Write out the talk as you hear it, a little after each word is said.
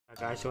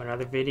Hi guys, so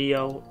another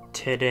video.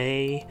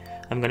 Today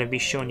I'm going to be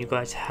showing you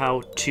guys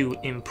how to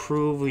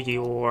improve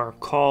your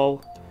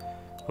call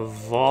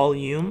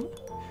volume.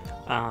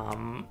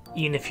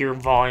 Even if your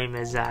volume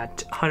is at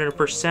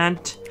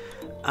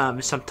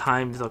 100%,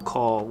 sometimes the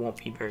call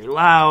won't be very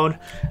loud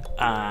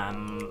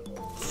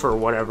for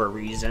whatever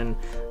reason.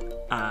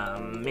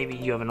 Maybe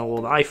you have an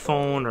old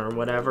iPhone or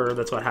whatever.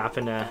 That's what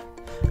happened to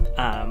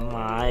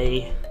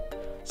my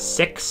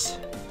 6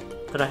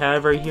 that I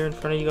have right here in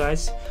front of you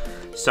guys.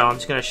 So I'm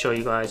just going to show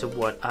you guys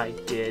what I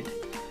did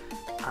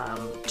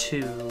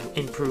to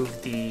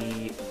improve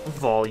the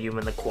volume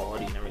and the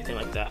quality and everything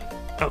like that.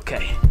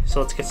 Okay, so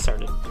let's get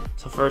started.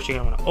 So first you're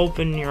going to want to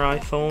open your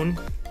iPhone,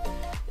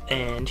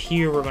 and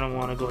here we're going to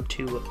want to go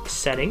to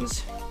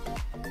settings,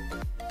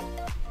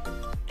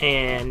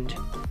 and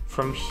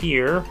from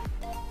here,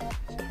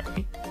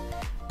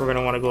 we're going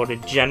to want to go to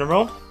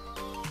general,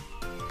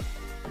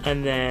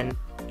 and then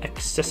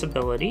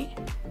accessibility.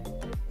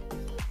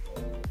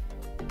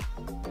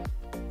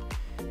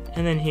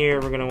 And then here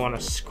we're going to want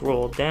to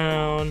scroll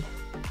down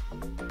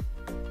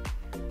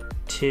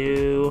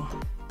to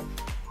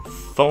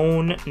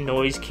phone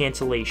noise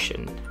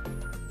cancellation.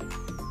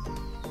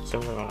 So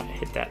we're going to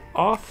hit that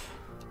off.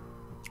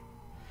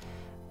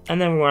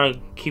 And then we're going to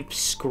keep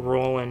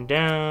scrolling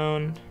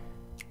down.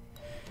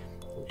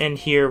 And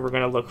here we're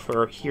going to look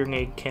for hearing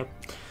aid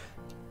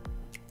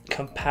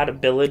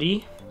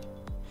compatibility.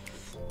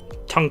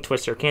 Tongue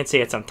twister, can't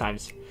say it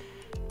sometimes.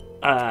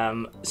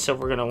 So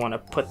we're going to want to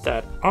put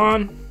that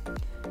on.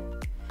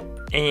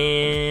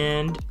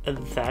 And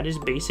that is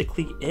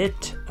basically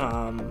it.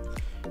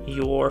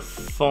 Your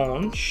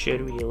phone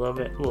should be a little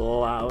bit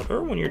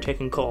louder when you're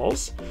taking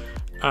calls.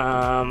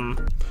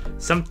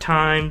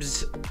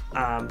 Sometimes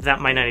that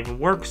might not even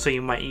work, so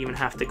you might even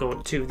have to go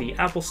to the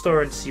Apple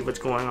Store and see what's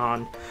going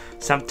on.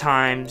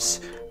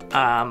 Sometimes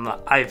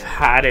I've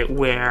had it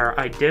where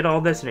I did all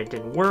this and it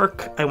didn't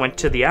work. I went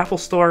to the Apple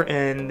Store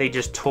and they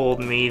just told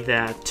me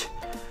that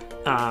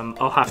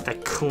I'll have to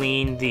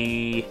clean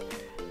the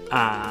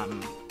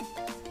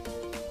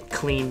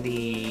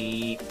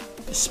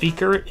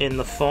speaker in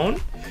the phone.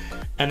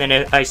 And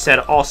then I said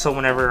also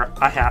whenever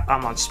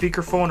I'm on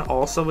speakerphone,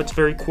 also it's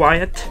very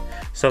quiet.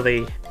 So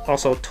they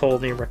also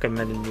told me,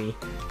 recommended me,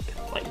 get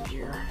a light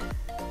here.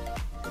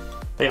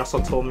 They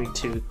also told me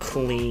to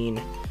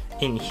clean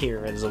in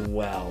here as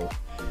well.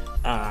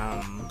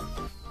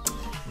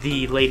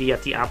 The lady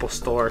at the Apple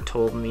Store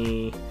told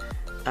me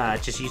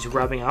just use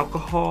rubbing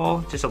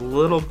alcohol, just a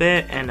little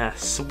bit, and a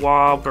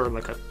swab or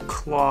like a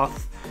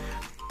cloth,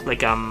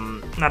 like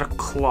not a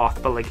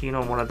cloth, but like, you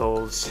know, one of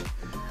those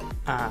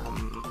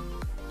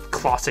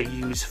cloths I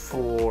use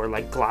for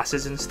like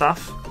glasses and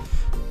stuff.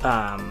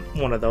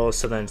 One of those,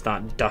 so then it's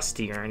not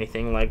dusty or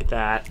anything like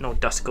that. No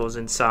dust goes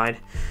inside.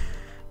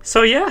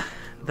 So yeah,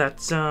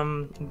 that's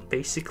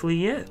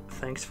basically it.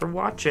 Thanks for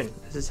watching.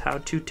 This is How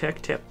To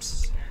Tech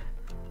Tips.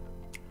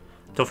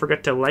 Don't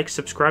forget to like,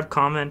 subscribe,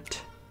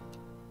 comment.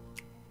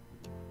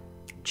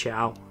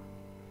 Ciao.